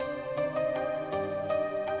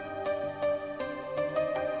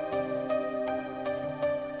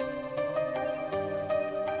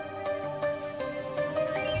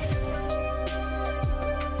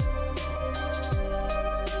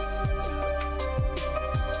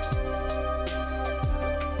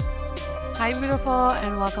Hi, beautiful,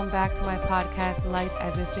 and welcome back to my podcast, Life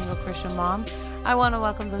as a Single Christian Mom. I want to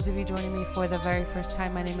welcome those of you joining me for the very first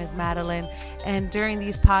time. My name is Madeline, and during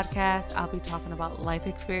these podcasts, I'll be talking about life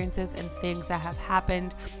experiences and things that have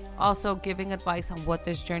happened. Also giving advice on what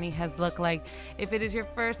this journey has looked like. If it is your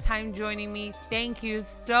first time joining me, thank you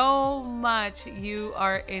so much. You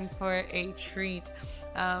are in for a treat.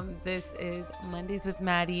 This is Mondays with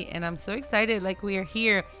Maddie, and I'm so excited. Like, we are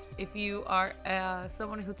here. If you are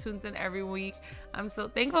someone who tunes in every week, I'm so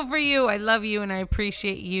thankful for you. I love you and I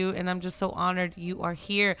appreciate you, and I'm just so honored you are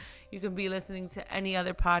here. You can be listening to any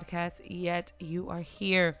other podcast, yet you are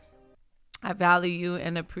here. I value you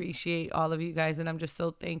and appreciate all of you guys, and I'm just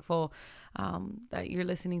so thankful that you're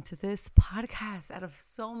listening to this podcast out of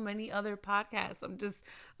so many other podcasts. I'm just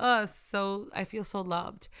I feel so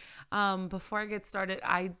loved. Before I get started,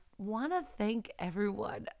 I want to thank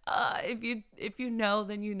everyone. If you know,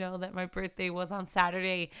 then you know that my birthday was on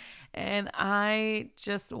Saturday, and I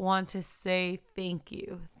just want to say thank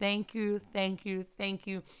you. Thank you, thank you, thank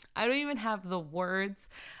you. I don't even have the words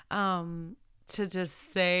to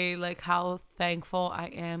just say like how thankful I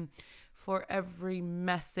am for every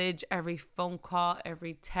message, every phone call,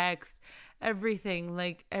 every text, everything,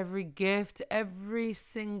 like every gift, every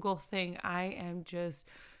single thing. I am just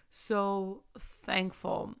so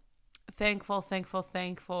thankful.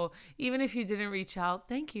 Thankful. Even if you didn't reach out,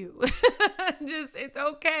 thank you. It's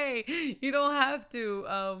okay. You don't have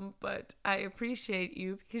to. But I appreciate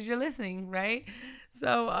you because you're listening, right?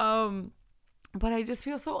 So, but I just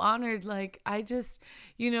feel so honored. Like, I just,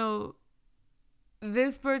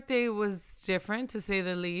 this birthday was different, to say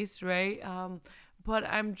the least, right? But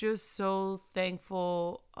I'm just so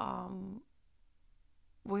thankful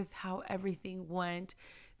with how everything went,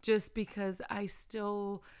 just because I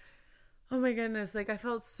still, oh my goodness, like I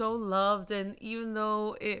felt so loved. And even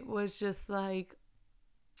though it was just like,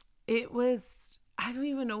 I don't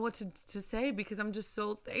even know what to say, because I'm just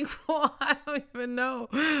so thankful. I don't even know.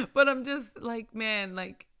 But I'm just like, man,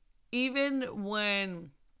 like, even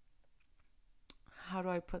when, how do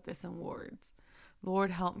I put this in words?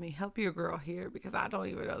 Lord, help me. Help your girl here, because I don't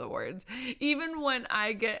even know the words. Even when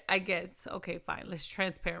I get, okay, fine, let's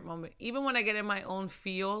transparent moment. Even when I get in my own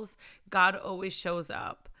feels, God always shows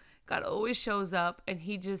up. God always shows up, and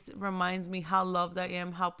he just reminds me how loved I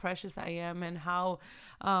am, how precious I am, and how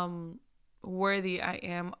worthy I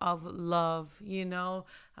am of love.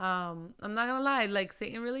 I'm not gonna lie, like,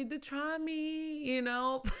 Satan really did try me,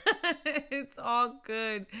 it's all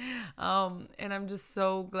good. And I'm just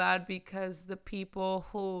so glad, because the people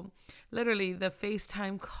who literally the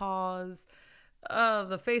FaceTime calls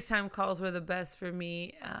were the best for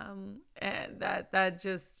me. And that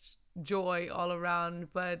just joy all around.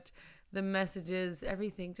 But the messages,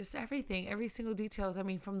 everything, every single details. I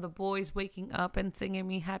mean, from the boys waking up and singing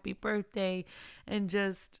me happy birthday, and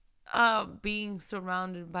just being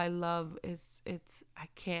surrounded by love, I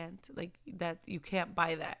can't, like, that, you can't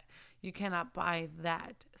buy that. You cannot buy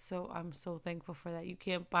that. So I'm so thankful for that. You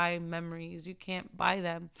can't buy memories. You can't buy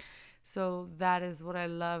them. So that is what I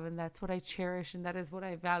love, and that's what I cherish, and that is what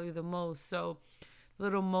I value the most. So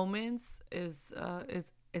little moments is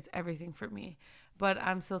everything for me. But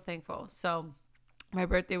I'm so thankful. So my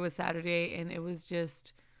birthday was Saturday, and it was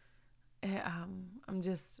just,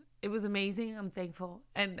 it was amazing. I'm thankful,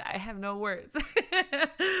 and I have no words.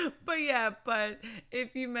 But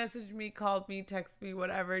if you messaged me, called me, texted me,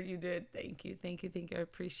 whatever you did, thank you. I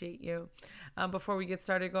appreciate you. Before we get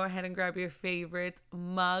started, go ahead and grab your favorite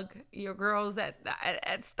mug. Your girls at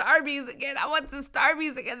Starbucks again. I went to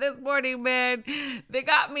Starbucks again this morning, man. They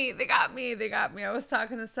got me. I was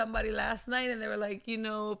talking to somebody last night, and they were like,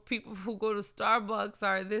 people who go to Starbucks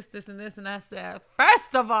are this, and this. And I said,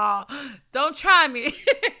 first of all, don't try me.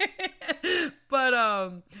 But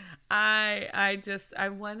I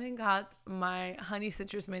went and got my honey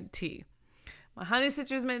citrus mint tea. My honey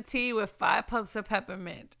citrus mint tea with 5 pumps of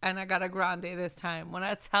peppermint. And I got a grande this time. When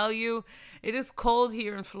I tell you, it is cold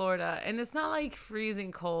here in Florida. And it's not like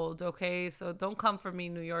freezing cold, okay? So don't come for me,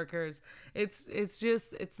 New Yorkers. It's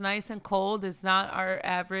nice and cold. It's not our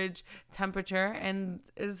average temperature. And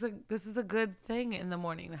this is a good thing in the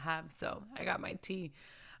morning to have. So I got my tea.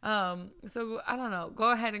 So I don't know.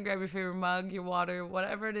 Go ahead and grab your favorite mug, your water,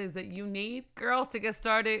 whatever it is that you need, girl, to get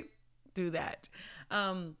started. Do that.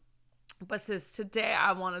 But sis, today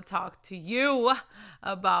I want to talk to you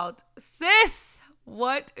about, sis,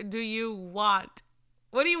 what do you want?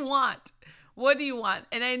 What do you want? What do you want?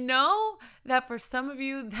 And I know that for some of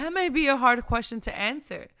you, that may be a hard question to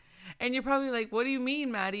answer. And you're probably like, what do you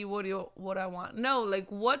mean, Maddie? What I want? No,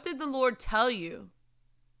 like, what did the Lord tell you?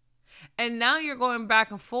 And now you're going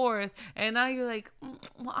back and forth. And now you're like,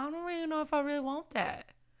 well, I don't really know if I really want that.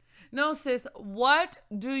 No, sis, what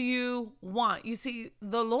do you want? You see,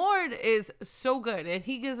 the Lord is so good, and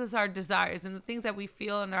he gives us our desires and the things that we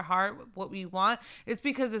feel in our heart, what we want. It's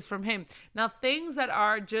because it's from him. Now, things that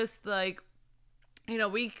are just like,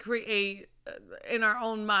 we create in our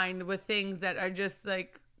own mind with things that are just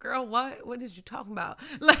like, girl, what is you talking about?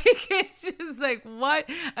 Like, it's just like, what?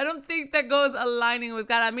 I don't think that goes aligning with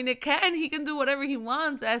God. I mean, he can do whatever he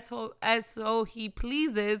wants as so he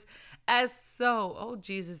pleases, as so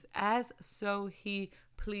he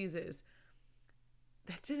pleases.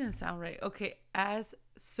 That didn't sound right. Okay, as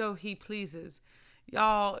so he pleases.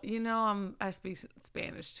 Y'all, I speak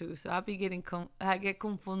Spanish too, so I get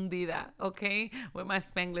confundida, okay, with my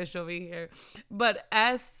Spanglish over here. But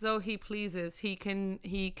as so he pleases, he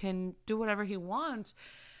can do whatever he wants.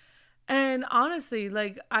 And honestly,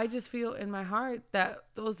 like, I just feel in my heart that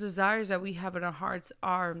those desires that we have in our hearts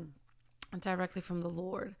are directly from the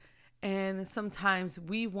Lord. And sometimes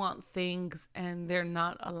we want things and they're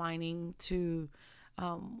not aligning to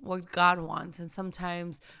what God wants. And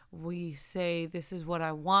sometimes we say, this is what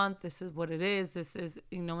I want, this is what it is, this is,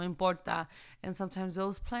 importa. And sometimes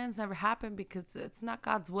those plans never happen because it's not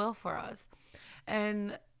God's will for us.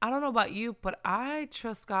 And I don't know about you, but I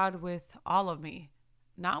trust God with all of me.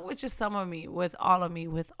 Not with just some of me, with all of me,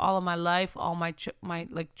 with all of my life, all my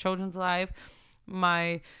children's life,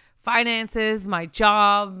 my finances, my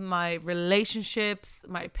job, my relationships,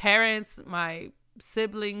 my parents, my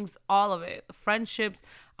siblings, all of it, friendships.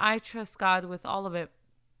 I trust God with all of it.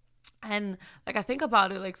 And like, I think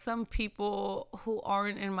about it, like some people who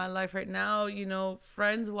aren't in my life right now,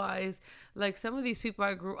 friends wise, like some of these people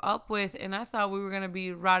I grew up with, and I thought we were going to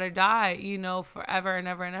be ride or die, forever and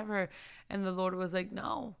ever and ever. And the Lord was like,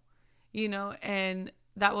 no, and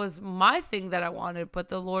that was my thing that I wanted. But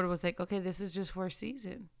the Lord was like, okay, this is just for a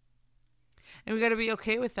season. And we got to be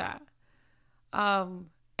okay with that.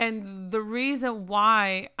 And the reason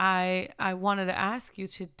why I wanted to ask you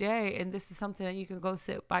today, and this is something that you can go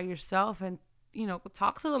sit by yourself and,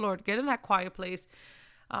 talk to the Lord, get in that quiet place.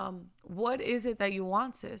 What is it that you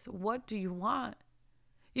want, sis? What do you want?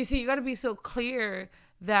 You see, you got to be so clear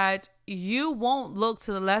that you won't look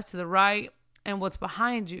to the left, to the right, and what's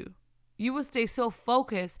behind you. You will stay so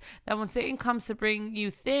focused that when Satan comes to bring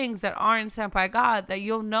you things that aren't sent by God, that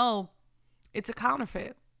you'll know it's a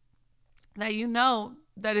counterfeit. That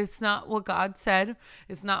that it's not what God said.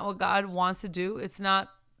 It's not what God wants to do. It's not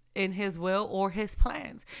in his will or his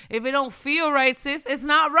plans. If it don't feel right, sis, it's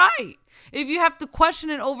not right. If you have to question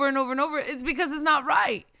it over and over and over, it's because it's not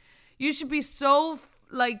right. You should be so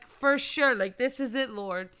for sure, this is it,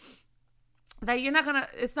 Lord, that you're not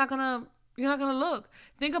gonna look.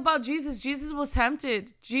 Think about Jesus. Jesus was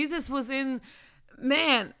tempted. Jesus was in,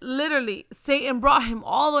 literally, Satan brought him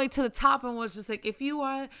all the way to the top and was just like, if you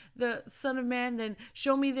are the Son of Man, then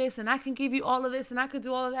show me this and I can give you all of this and I could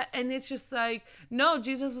do all of that. And it's just like, no,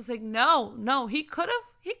 Jesus was like, no, he could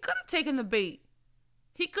have taken the bait.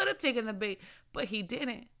 He could have taken the bait, but he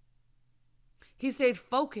didn't. He stayed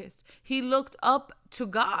focused. He looked up to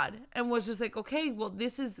God and was just like, okay, well,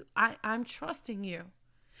 I'm trusting you.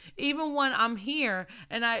 Even when I'm here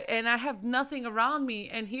and I have nothing around me,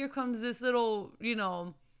 and here comes this little,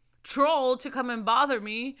 troll to come and bother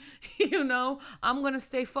me, I'm going to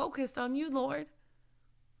stay focused on you, Lord.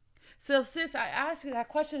 So, sis, I ask you that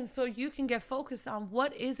question so you can get focused on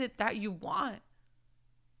what is it that you want.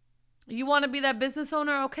 You want to be that business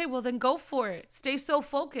owner? Okay, well then go for it. Stay so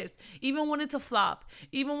focused. Even when it's a flop,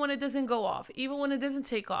 even when it doesn't go off, even when it doesn't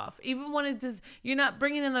take off, even when you're not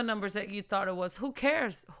bringing in the numbers that you thought it was. Who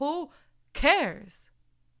cares? Who cares?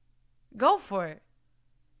 Go for it.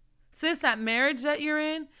 Sis, that marriage that you're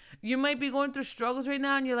in, you might be going through struggles right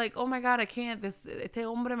now and you're like, oh my God, I can't. Este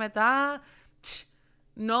hombre me está...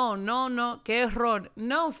 No, que error.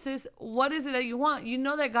 No, sis, what is it that you want? You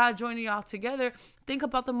know that God joined you all together. Think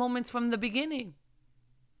about the moments from the beginning.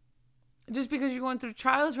 Just because you're going through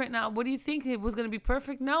trials right now, what do you think? It was going to be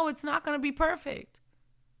perfect? No, it's not going to be perfect.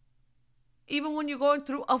 Even when you're going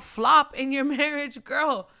through a flop in your marriage,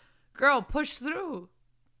 girl, push through.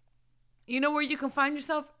 You know where you can find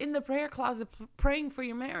yourself? In the prayer closet, praying for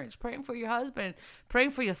your marriage, praying for your husband,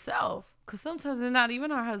 praying for yourself. Because sometimes it's not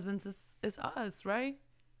even our husbands, it's us, right?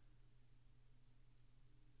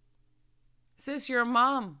 Sis, you're a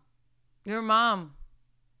mom. You're a mom.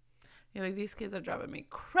 You're like, these kids are driving me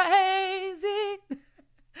crazy.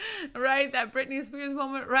 Right? That Britney Spears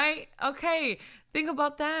moment, right? Okay, think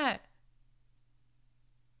about that.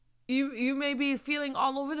 You may be feeling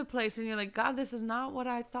all over the place and you're like, God, this is not what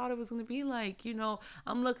I thought it was going to be like.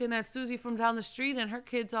 I'm looking at Susie from down the street and her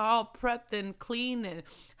kids are all prepped and clean and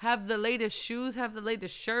have the latest shoes, have the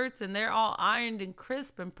latest shirts, and they're all ironed and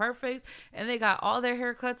crisp and perfect. And they got all their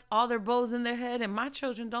haircuts, all their bows in their head. And my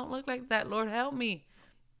children don't look like that. Lord, help me.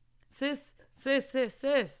 Sis,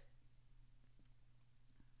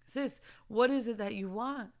 what is it that you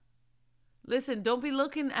want? Listen, don't be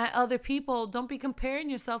looking at other people. Don't be comparing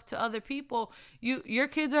yourself to other people. Your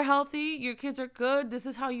kids are healthy. Your kids are good. This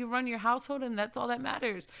is how you run your household, and that's all that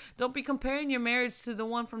matters. Don't be comparing your marriage to the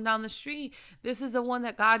one from down the street. This is the one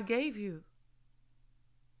that God gave you.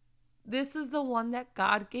 This is the one that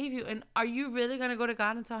God gave you. And are you really going to go to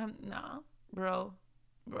God and tell him, no, bro,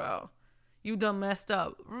 you done messed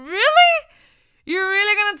up? Really? You're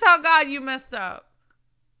really going to tell God you messed up?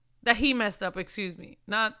 That he messed up, excuse me.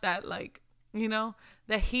 Not that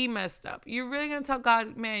that he messed up. You're really going to tell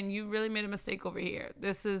God, man, you really made a mistake over here.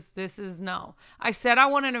 This is no. I said I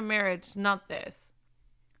wanted a marriage, not this.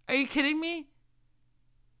 Are you kidding me?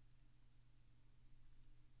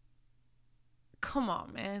 Come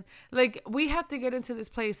on, man. Like, we have to get into this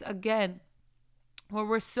place again where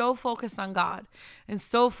we're so focused on God and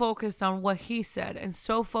so focused on what he said and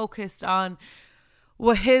so focused on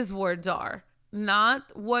what his words are.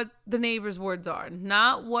 Not what the neighbor's words are.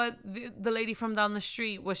 Not what the lady from down the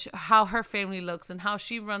street, how her family looks and how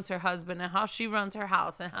she runs her husband and how she runs her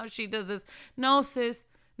house and how she does this. No, sis.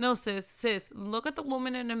 Look at the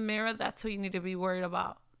woman in the mirror. That's who you need to be worried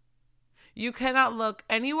about. You cannot look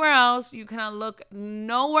anywhere else. You cannot look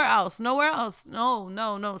nowhere else.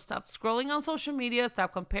 No. Stop scrolling on social media.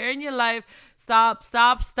 Stop comparing your life. Stop.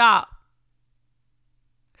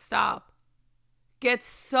 Get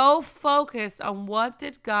so focused on what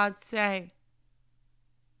did God say.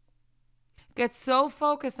 Get so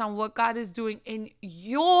focused on what God is doing in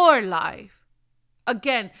your life.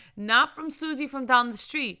 Again, not from Susie from down the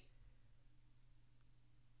street.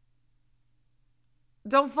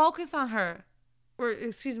 Don't focus on her. Or,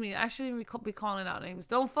 excuse me, I shouldn't be calling out names.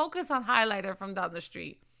 Don't focus on Highlighter from down the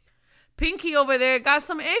street. Pinky over there got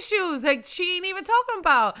some issues like she ain't even talking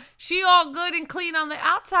about. She all good and clean on the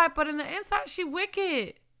outside, but in the inside she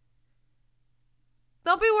wicked.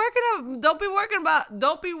 Don't be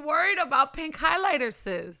worried about pink highlighter,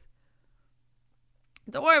 sis.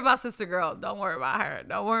 Don't worry about sister girl. Don't worry about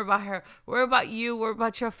her. Worry about you. Worry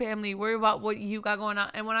about your family. Worry about what you got going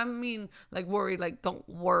on. And when I mean like worry, like don't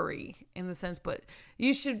worry in the sense, but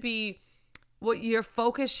you should be, what your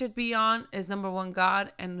focus should be on is number one,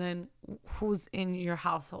 God, and then who's in your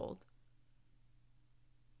household.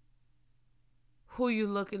 Who you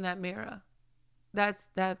look in that mirror. That's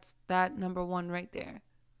that number one right there.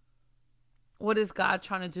 What is God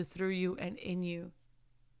trying to do through you and in you?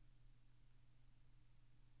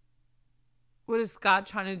 What is God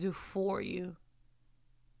trying to do for you?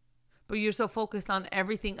 But you're so focused on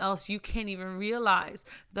everything else, you can't even realize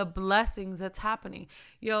the blessings that's happening.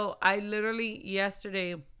 Yo, I literally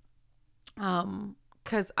yesterday,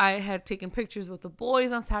 because I had taken pictures with the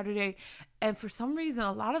boys on Saturday, and for some reason,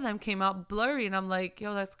 a lot of them came out blurry, and I'm like,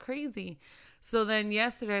 yo, that's crazy. So then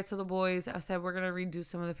yesterday I told the boys, I said, we're going to redo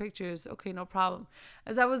some of the pictures. Okay, no problem.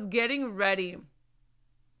 As I was getting ready,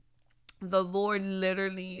 the Lord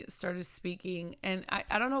literally started speaking, and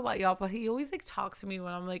I don't know about y'all, but he always like talks to me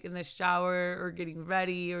when I'm like in the shower or getting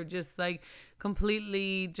ready or just like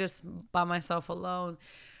completely just by myself alone.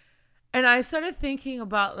 And I started thinking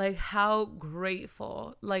about like how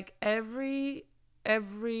grateful, like every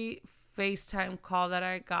FaceTime call that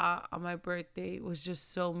I got on my birthday was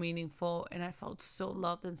just so meaningful, and I felt so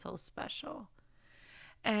loved and so special.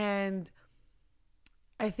 And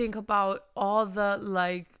I think about all the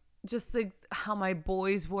like, just like how my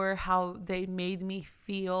boys were, how they made me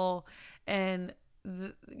feel, and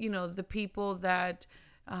the people that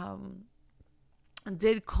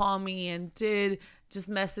did call me and did just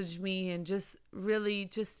message me and just really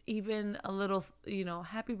just even a little,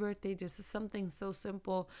 happy birthday, just something so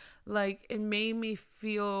simple. Like it made me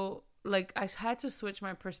feel like I had to switch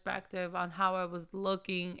my perspective on how I was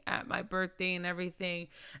looking at my birthday and everything.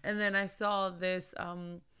 And then I saw this,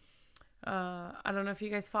 I don't know if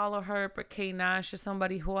you guys follow her, but Kay Nash is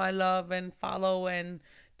somebody who I love and follow, and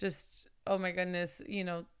just, oh my goodness,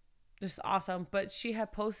 just awesome. But she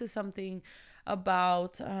had posted something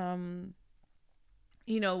about,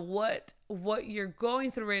 what you're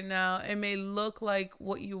going through right now. It may look like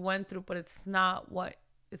what you went through, but it's not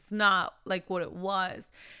like what it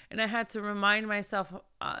was. And I had to remind myself,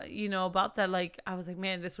 about that. Like, I was like,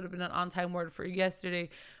 man, this would have been an on-time word for yesterday.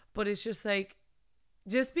 But it's just like,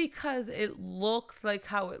 just because it looks like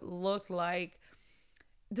how it looked like,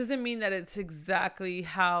 doesn't mean that it's exactly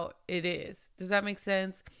how it is. Does that make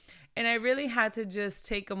sense? And I really had to just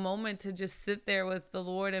take a moment to just sit there with the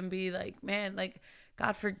Lord and be like, man, like,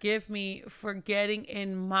 God, forgive me for getting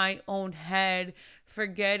in my own head, for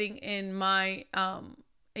getting in my,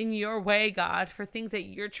 in your way, God, for things that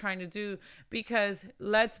you're trying to do. Because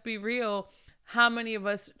let's be real, how many of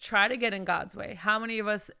us try to get in God's way? How many of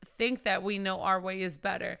us think that we know our way is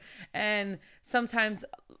better? And sometimes,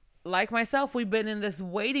 like myself, we've been in this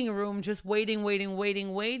waiting room, just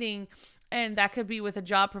waiting. And that could be with a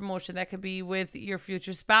job promotion. That could be with your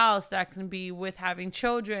future spouse. That can be with having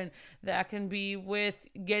children. That can be with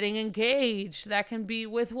getting engaged. That can be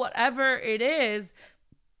with whatever it is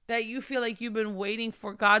that you feel like you've been waiting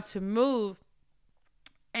for God to move.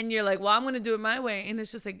 And you're like, well, I'm going to do it my way. And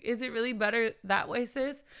it's just like, is it really better that way,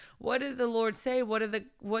 sis? What did the Lord say? What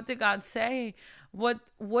did God say? What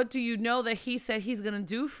do you know that he said he's going to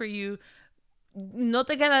do for you? No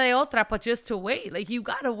te queda de otra, but just to wait. Like, you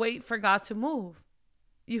got to wait for God to move.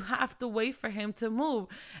 You have to wait for him to move.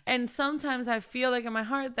 And sometimes I feel like in my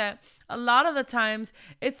heart that a lot of the times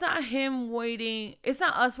it's not him waiting. It's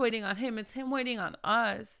not us waiting on him. It's him waiting on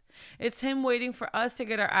us. It's him waiting for us to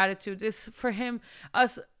get our attitudes. It's for him,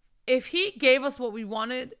 us. If he gave us what we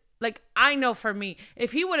wanted, like, I know for me,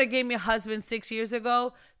 if he would have gave me a husband 6 years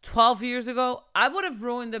ago, 12 years ago, I would have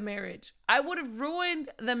ruined the marriage. I would have ruined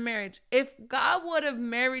the marriage. If God would have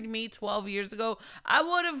married me 12 years ago, I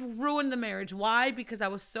would have ruined the marriage. Why? Because I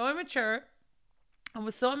was so immature.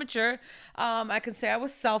 I can say I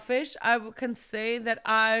was selfish. I can say that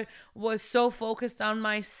I was so focused on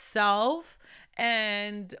myself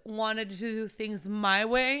and wanted to do things my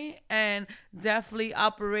way, and definitely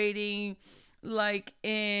operating like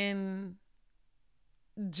in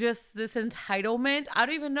just this entitlement. I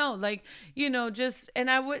don't even know, like, just,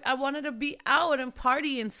 and I wanted to be out and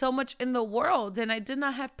party and so much in the world, and I did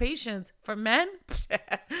not have patience for men.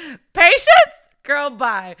 Patience, girl,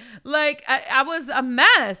 bye. Like, I was a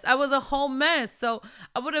mess. I was a whole mess. So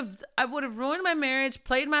I would have ruined my marriage,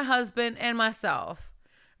 played my husband and myself,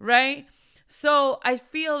 right? So I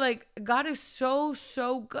feel like God is so,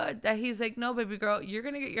 so good that he's like, no, baby girl, you're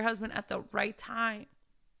going to get your husband at the right time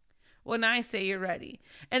when I say you're ready.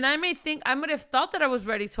 And I might have thought that I was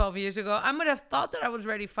ready 12 years ago. I might have thought that I was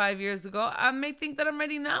ready 5 years ago. I may think that I'm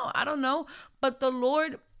ready now. I don't know. But the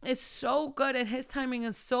Lord is so good and his timing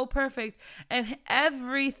is so perfect. And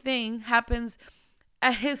everything happens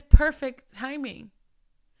at his perfect timing.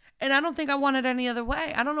 And I don't think I want it any other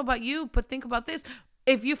way. I don't know about you, but think about this.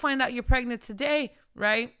 If you find out you're pregnant today,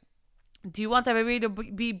 right? Do you want that baby to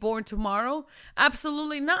be born tomorrow?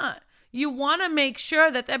 Absolutely not. You want to make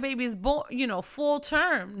sure that baby is born, full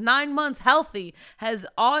term, 9 months, healthy, has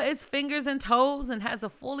all its fingers and toes, and has a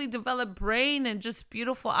fully developed brain and just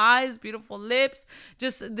beautiful eyes, beautiful lips,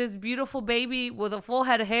 just this beautiful baby with a full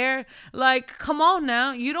head of hair. Like, come on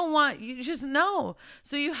now. You just know.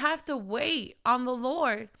 So you have to wait on the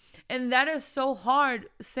Lord. And that is so hard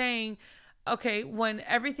saying, okay, when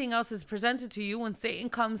everything else is presented to you, when Satan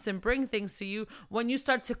comes and brings things to you, when you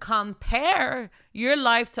start to compare your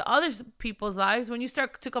life to other people's lives, when you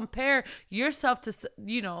start to compare yourself to,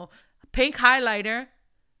 pink highlighter,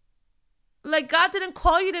 like, God didn't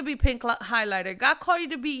call you to be pink highlighter. God called you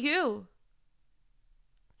to be you.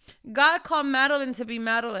 God called Madeline to be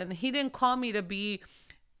Madeline. He didn't call me to be,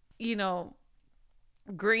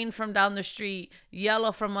 green from down the street,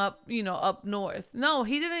 yellow from up north. No,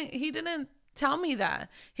 he didn't tell me that.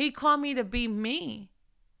 He called me to be me.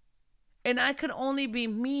 And I could only be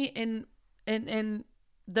me in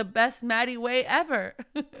the best Maddie way ever.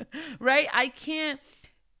 Right? I can't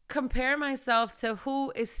compare myself to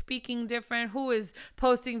who is speaking different, who is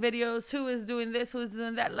posting videos, who is doing this, who is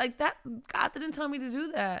doing that. Like that, God didn't tell me to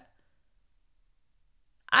do that.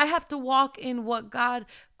 I have to walk in what God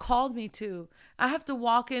called me to. I have to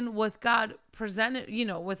walk in what God presented,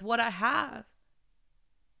 with what I have.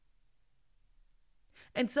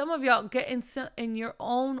 And some of y'all get in your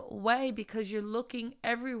own way because you're looking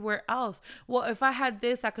everywhere else. Well, if I had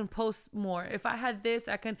this, I can post more. If I had this,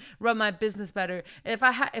 I can run my business better. If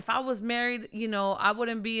I was married, I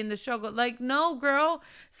wouldn't be in the struggle. Like, no, girl,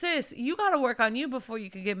 sis, you got to work on you before you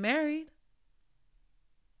can get married.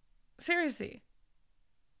 Seriously.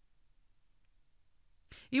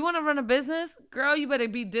 You want to run a business? Girl, you better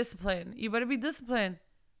be disciplined. You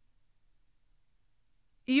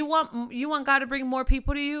want God to bring more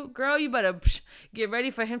people to you? Girl, you better get ready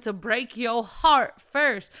for him to break your heart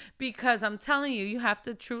first. Because I'm telling you, you have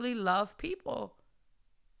to truly love people.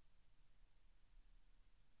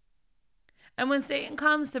 And when Satan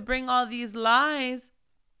comes to bring all these lies,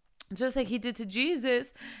 just like he did to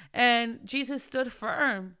Jesus, and Jesus stood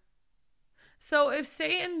firm. So if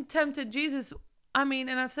Satan tempted Jesus, I mean,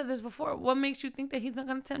 and I've said this before, what makes you think that he's not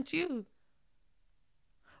going to tempt you?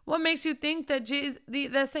 What makes you think that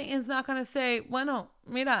that Satan's not going to say, bueno,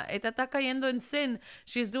 mira, esta está cayendo en sin.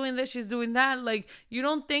 She's doing this, she's doing that. Like, you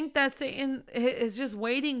don't think that Satan is just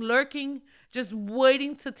waiting, lurking, just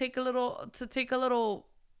waiting to take a little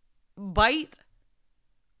bite,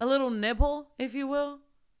 a little nibble, if you will?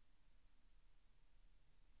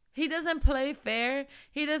 He doesn't play fair.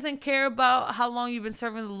 He doesn't care about how long you've been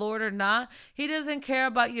serving the Lord or not. He doesn't care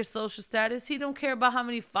about your social status. He don't care about how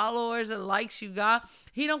many followers or likes you got.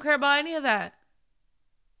 He don't care about any of that.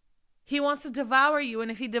 He wants to devour you.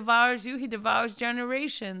 And if he devours you, he devours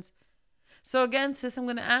generations. So again, sis, I'm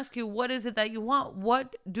going to ask you, what is it that you want?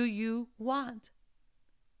 What do you want?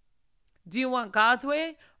 Do you want God's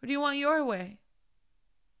way or do you want your way?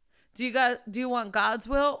 Do you want God's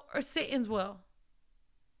will or Satan's will?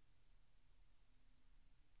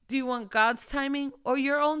 Do you want God's timing or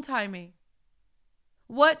your own timing?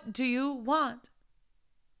 What do you want?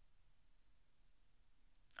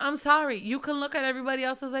 I'm sorry. You can look at everybody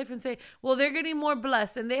else's life and say, well, they're getting more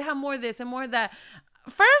blessed and they have more this and more that.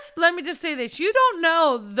 First, let me just say this. You don't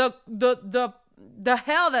know the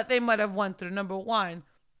hell that they might have went through, number one.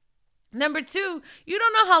 Number two, you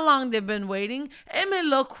don't know how long they've been waiting. It may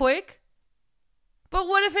look quick, but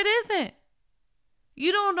what if it isn't?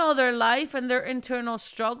 You don't know their life and their internal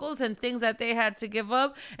struggles and things that they had to give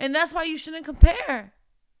up. And that's why you shouldn't compare.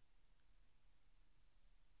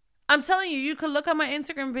 I'm telling you, you can look at my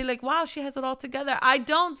Instagram and be like, wow, she has it all together. I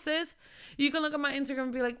don't, sis. You can look at my Instagram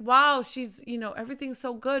and be like, wow, she's, everything's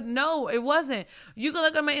so good. No, it wasn't. You can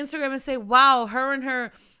look at my Instagram and say, wow, her and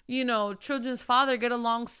her, children's father get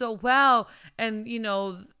along so well. And,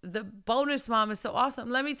 the bonus mom is so awesome.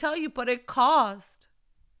 Let me tell you, but it cost.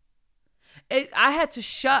 I had to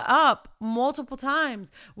shut up multiple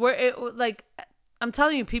times where I'm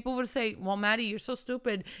telling you, people would say, well, Maddie, you're so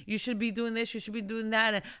stupid. You should be doing this. You should be doing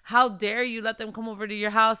that. And how dare you let them come over to your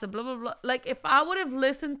house and blah, blah, blah. Like, if I would have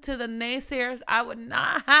listened to the naysayers, I would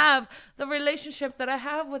not have the relationship that I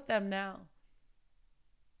have with them now.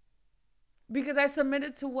 Because I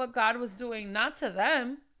submitted to what God was doing, not to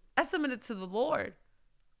them. I submitted to the Lord.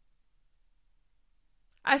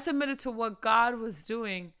 I submitted to what God was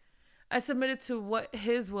doing. I submitted to what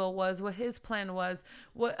his will was, what his plan was,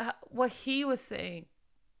 what he was saying.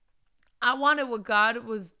 I wanted what God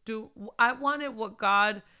I wanted what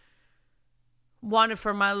God wanted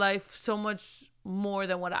for my life so much more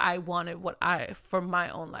than what I wanted for my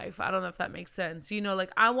own life. I don't know if that makes sense.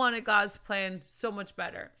 I wanted God's plan so much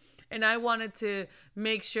better. And I wanted to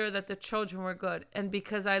make sure that the children were good. And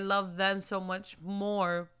because I loved them so much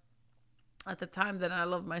more at the time than I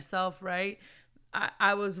loved myself, right?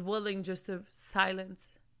 I was willing just to silence.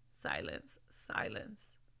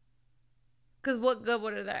 Because what good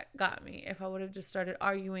would have that got me if I would have just started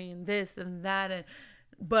arguing this and that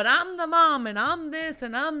but I'm the mom and I'm this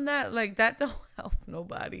and I'm that. Like, that don't help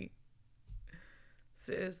nobody.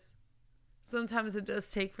 Sis, sometimes it does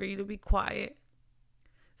take for you to be quiet.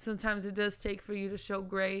 Sometimes it does take for you to show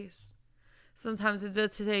grace. Sometimes it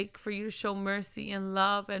does take for you to show mercy and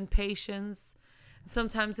love and patience.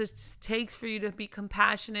 Sometimes it takes for you to be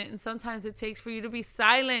compassionate, and sometimes it takes for you to be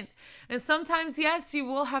silent. And sometimes, yes, you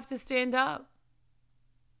will have to stand up.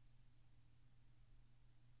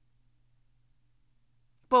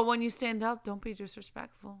 But when you stand up, don't be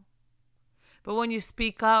disrespectful. But when you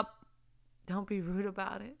speak up, don't be rude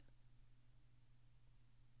about it.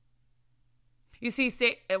 You see,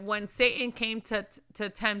 when Satan came to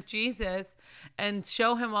tempt Jesus and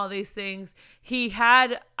show him all these things, he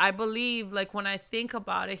had, I believe, like when I think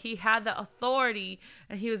about it, he had the authority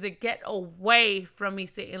and he was like, get away from me,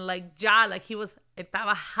 Satan. Like, he was,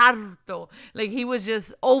 estaba harto. Like, he was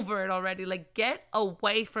just over it already. Like, get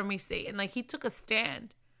away from me, Satan. Like, he took a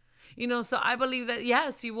stand. So I believe that,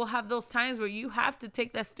 yes, you will have those times where you have to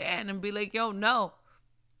take that stand and be like, yo, no.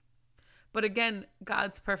 But again,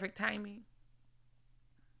 God's perfect timing.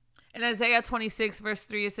 In Isaiah 26, verse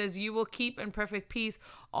 3, it says, you will keep in perfect peace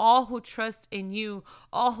all who trust in you,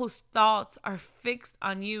 all whose thoughts are fixed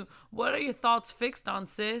on you. What are your thoughts fixed on,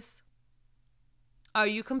 sis? Are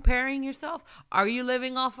you comparing yourself? Are you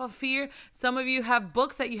living off of fear? Some of you have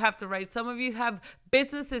books that you have to write. Some of you have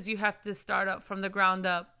businesses you have to start up from the ground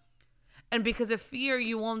up. And because of fear,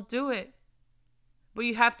 you won't do it. But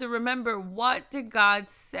you have to remember, what did God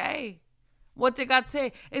say? What did God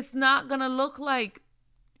say? It's not going to look like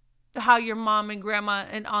how your mom and grandma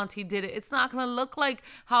and auntie did it. It's not going to look like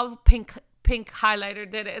how pink highlighter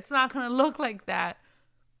did it. It's not going to look like that.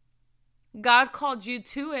 God called you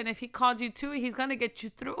to it. And if he called you to it, he's going to get you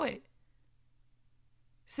through it.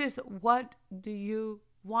 Sis, what do you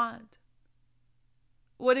want?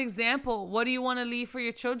 What example? What do you want to leave for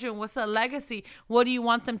your children? What's a legacy? What do you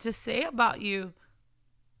want them to say about you?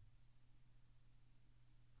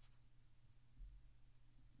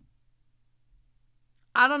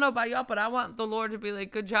 I don't know about y'all, but I want the Lord to be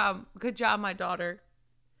like, good job, my daughter.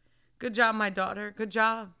 Good job, my daughter. Good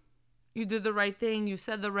job. You did the right thing. You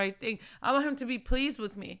said the right thing. I want him to be pleased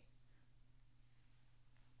with me.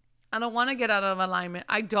 I don't want to get out of alignment.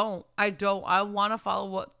 I don't. I want to follow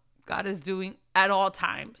what God is doing at all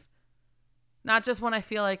times. Not just when I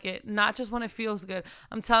feel like it. Not just when it feels good.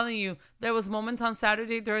 I'm telling you, there was moments on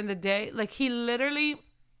Saturday during the day. Like he literally,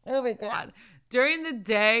 oh my God. During the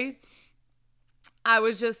day, I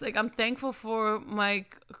was just like, I'm thankful for my,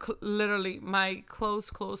 literally my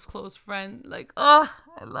close friend. Like, oh,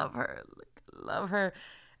 I love her. Like, love her.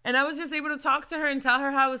 And I was just able to talk to her and tell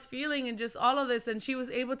her how I was feeling and just all of this. And she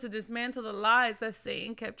was able to dismantle the lies that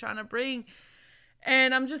Satan kept trying to bring.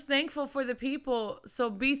 And I'm just thankful for the people.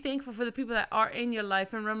 So be thankful for the people that are in your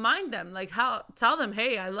life and remind them, like how, tell them,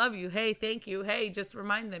 hey, I love you. Hey, thank you. Hey, just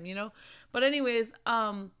remind them, you know. But anyways,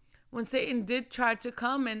 when Satan did try to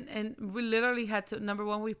come and we literally had to, number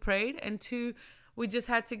one, we prayed, and two, we just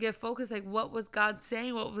had to get focused. Like, what was God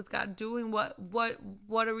saying? What was God doing? What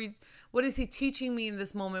is he teaching me in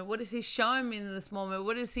this moment? What is he showing me in this moment?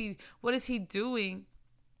 What is he doing?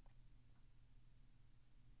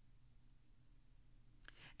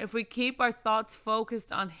 If we keep our thoughts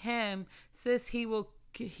focused on him, sis,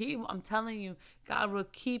 I'm telling you, God will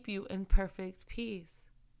keep you in perfect peace.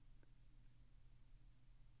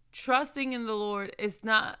 Trusting in the Lord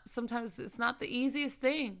sometimes it's not the easiest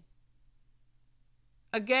thing.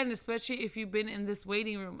 Again, especially if you've been in this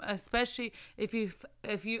waiting room, especially if you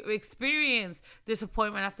experience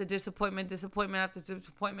disappointment after disappointment,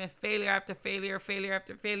 failure after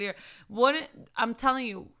failure. I'm telling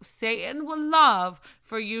you, Satan will love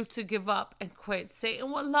for you to give up and quit.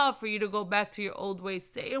 Satan will love for you to go back to your old ways.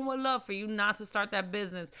 Satan will love for you not to start that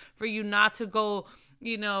business, for you not to go,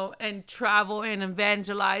 and travel and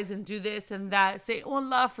evangelize and do this and that. Satan will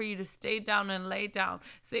love for you to stay down and lay down.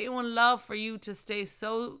 Satan will love for you to stay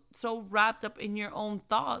so wrapped up in your own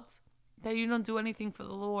thoughts that you don't do anything for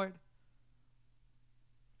the Lord.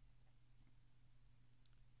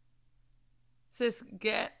 Sis,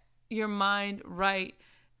 get your mind right.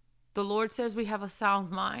 The Lord says we have a sound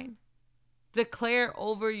mind. Declare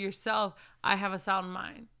over yourself, I have a sound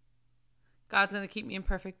mind. God's going to keep me in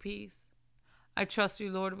perfect peace. I trust you,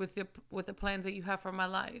 Lord, with the plans that you have for my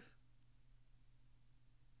life.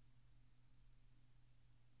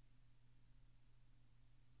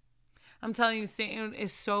 I'm telling you, Satan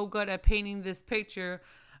is so good at painting this picture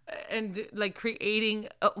and like creating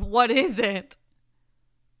what isn't.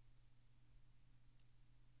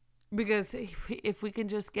 Because if we can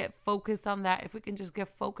just get focused on that, if we can just get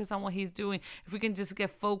focused on what he's doing, if we can just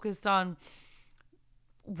get focused on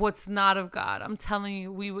what's not of God, I'm telling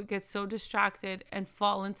you, we would get so distracted and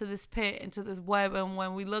fall into this pit, into this web. And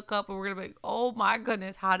when we look up, and we're going to be like, oh my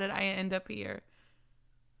goodness, how did I end up here?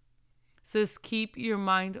 Sis, keep your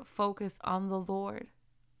mind focused on the Lord.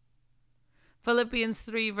 Philippians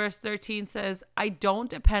 3 verse 13 says, I don't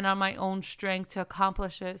depend on my own strength to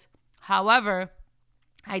accomplish this. However,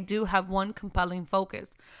 I do have one compelling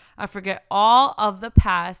focus. I forget all of the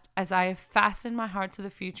past as I have fastened my heart to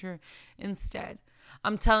the future instead.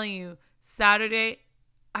 I'm telling you, Saturday,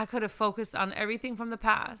 I could have focused on everything from the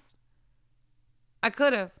past. I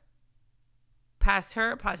could have. Past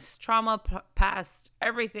hurt, past trauma, past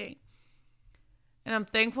everything. And I'm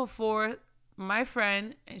thankful for my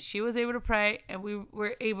friend, and she was able to pray, and we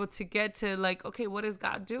were able to get to like, okay, what is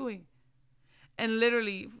God doing? And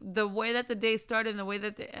literally, the way that the day started and the way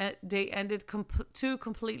that the day ended, two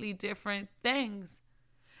completely different things.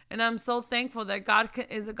 And I'm so thankful that God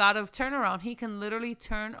is a God of turnaround. He can literally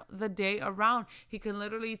turn the day around. He can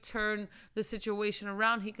literally turn the situation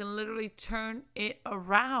around. He can literally turn it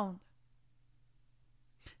around.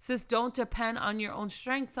 Sis, don't depend on your own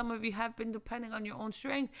strength. Some of you have been depending on your own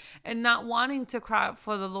strength and not wanting to cry out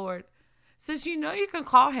for the Lord. Sis, you know you can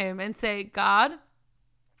call him and say, God,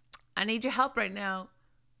 I need your help right now.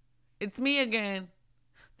 It's me again.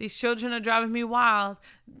 These children are driving me wild.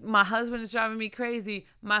 My husband is driving me crazy.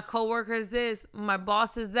 My coworker is this. My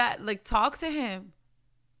boss is that. Like, talk to him.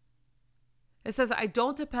 It says, I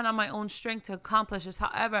don't depend on my own strength to accomplish this.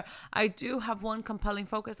 However, I do have one compelling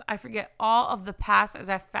focus. I forget all of the past as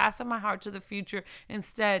I fasten my heart to the future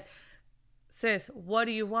instead. Sis, what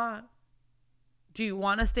do you want? Do you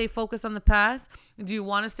want to stay focused on the past? Do you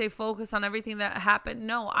want to stay focused on everything that happened?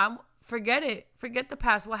 No, Forget it. Forget the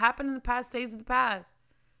past. What happened in the past stays in the past.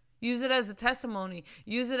 Use it as a testimony.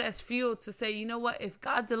 Use it as fuel to say, you know what? If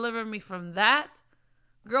God delivered me from that,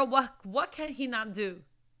 girl, what can he not do?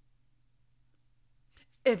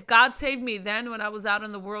 If God saved me then when I was out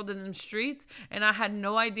in the world in the streets and I had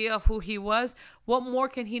no idea of who he was, what more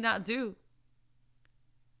can he not do?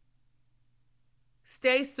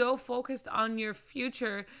 Stay so focused on your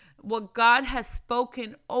future, what God has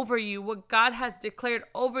spoken over you, what God has declared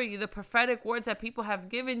over you, the prophetic words that people have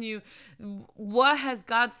given you. What has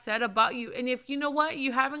God said about you? And if you know what,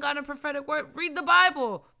 you haven't gotten a prophetic word, read the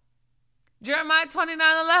Bible. Jeremiah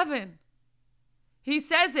 29:11. He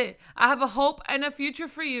says it. I have a hope and a future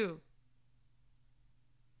for you.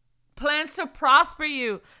 Plans to prosper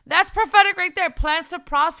you. That's prophetic right there. Plans to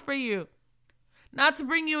prosper you. Not to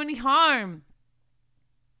bring you any harm.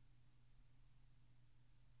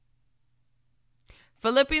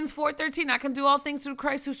 Philippians 4:13, I can do all things through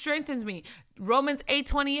Christ who strengthens me. Romans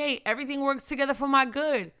 8:28, everything works together for my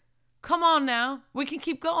good. Come on now. We can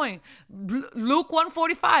keep going. Luke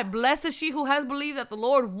 1:45, blessed is she who has believed that the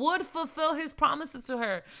Lord would fulfill his promises to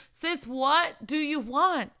her. Sis, what do you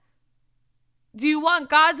want? Do you want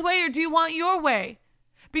God's way or do you want your way?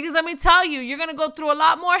 Because let me tell you, you're going to go through a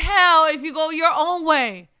lot more hell if you go your own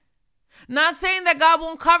way. Not saying that God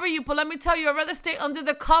won't cover you, but let me tell you, I'd rather stay under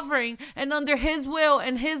the covering and under his will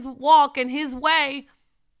and his walk and his way.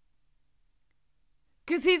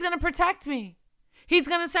 Because he's going to protect me. He's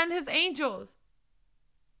going to send his angels.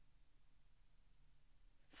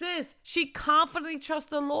 Sis, she confidently trusts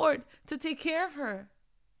the Lord to take care of her.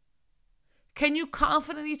 Can you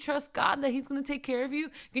confidently trust God that he's going to take care of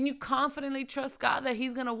you? Can you confidently trust God that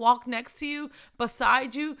he's going to walk next to you,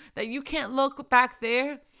 beside you, that you can't look back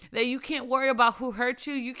there, that you can't worry about who hurt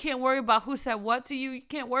you, you can't worry about who said what to you, you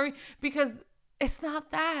can't worry because it's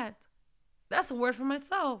not that. That's a word for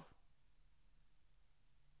myself.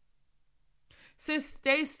 Sis,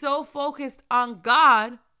 stay so focused on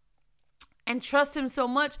God and trust him so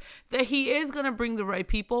much that he is going to bring the right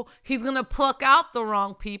people. He's going to pluck out the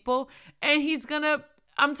wrong people. And he's going to,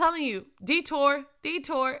 I'm telling you, detour,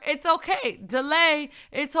 it's okay. Delay,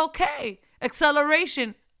 it's okay.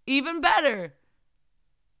 Acceleration, even better.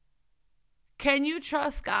 Can you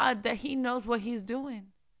trust God that he knows what he's doing?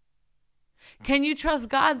 Can you trust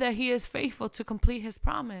God that he is faithful to complete his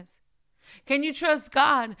promise? Can you trust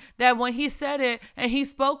God that when he said it and he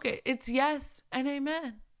spoke it, it's yes and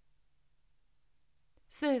amen?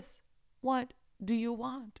 Sis, what do you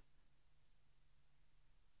want?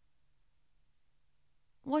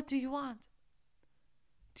 What do you want?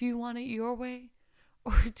 Do you want it your way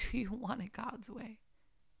or do you want it God's way?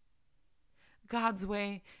 God's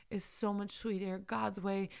way is so much sweeter. God's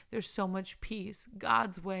way, there's so much peace.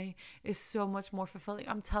 God's way is so much more fulfilling.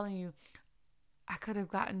 I'm telling you, I could have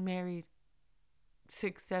gotten married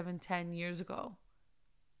 6, 7, 10 years ago.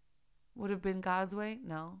 Would have been God's way?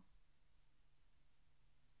 No.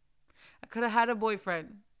 I could have had a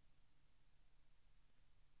boyfriend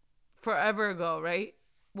forever ago, right?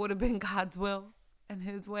 Would have been God's will and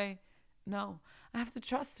his way? No. I have to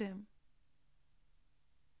trust him.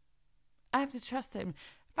 I have to trust him.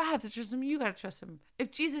 If I have to trust him, you got to trust him.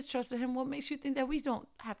 If Jesus trusted him, what makes you think that we don't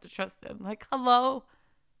have to trust him? Like, hello?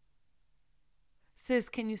 Sis,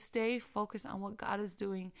 can you stay focused on what God is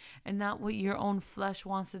doing and not what your own flesh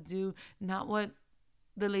wants to do, not what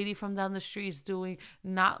the lady from down the street is doing,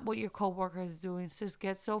 not what your coworker is doing? Sis,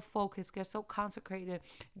 get so focused, get so consecrated,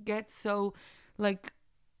 get so like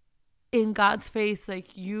in God's face,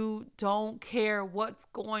 like you don't care what's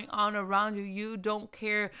going on around you. You don't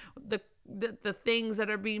care the things that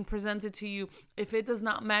are being presented to you. If it does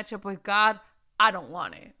not match up with God, I don't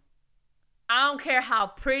want it. I don't care how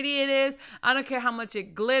pretty it is. I don't care how much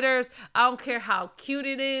it glitters. I don't care how cute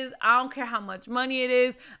it is. I don't care how much money it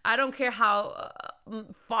is. I don't care how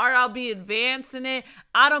far I'll be advanced in it.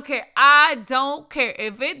 I don't care. I don't care.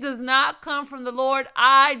 If it does not come from the Lord,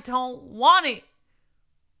 I don't want it.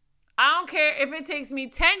 I don't care if it takes me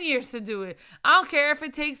 10 years to do it. I don't care if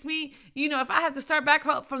it takes me, if I have to start back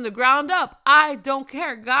up from the ground up. I don't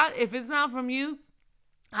care. God, if it's not from you,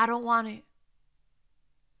 I don't want it.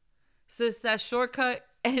 Sis, that shortcut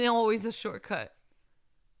ain't always a shortcut.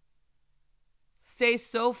 Stay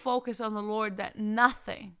so focused on the Lord that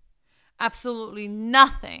nothing, absolutely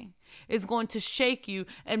nothing, is going to shake you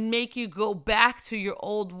and make you go back to your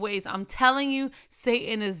old ways. I'm telling you,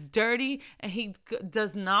 Satan is dirty and he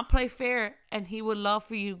does not play fair, and he would love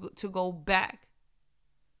for you to go back.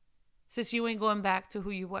 Sis, you ain't going back to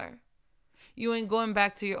who you were. You ain't going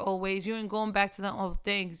back to your old ways. You ain't going back to the old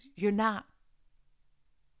things. You're not.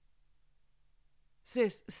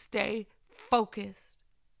 Sis, stay focused.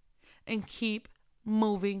 and keep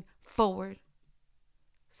moving forward.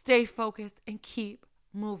 Stay focused and keep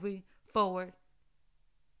moving forward.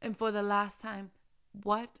 And for the last time,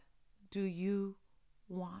 what do you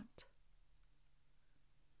want?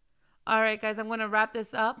 All right, guys, I'm going to wrap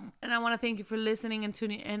this up, and I want to thank you for listening and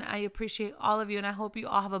tuning in. I appreciate all of you, and I hope you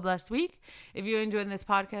all have a blessed week. If you're enjoying this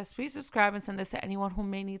podcast, please subscribe and send this to anyone who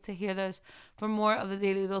may need to hear this for more of the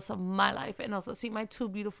daily dose of my life. And also see my 2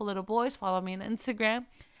 beautiful little boys. Follow me on Instagram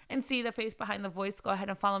and see the face behind the voice. Go ahead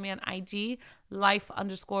and follow me on IG,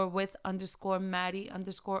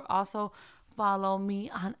 life_with_Maddie_. Also, follow me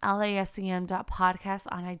on LASEM.podcast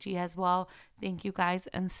on IG as well. Thank you, guys,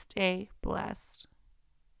 and stay blessed.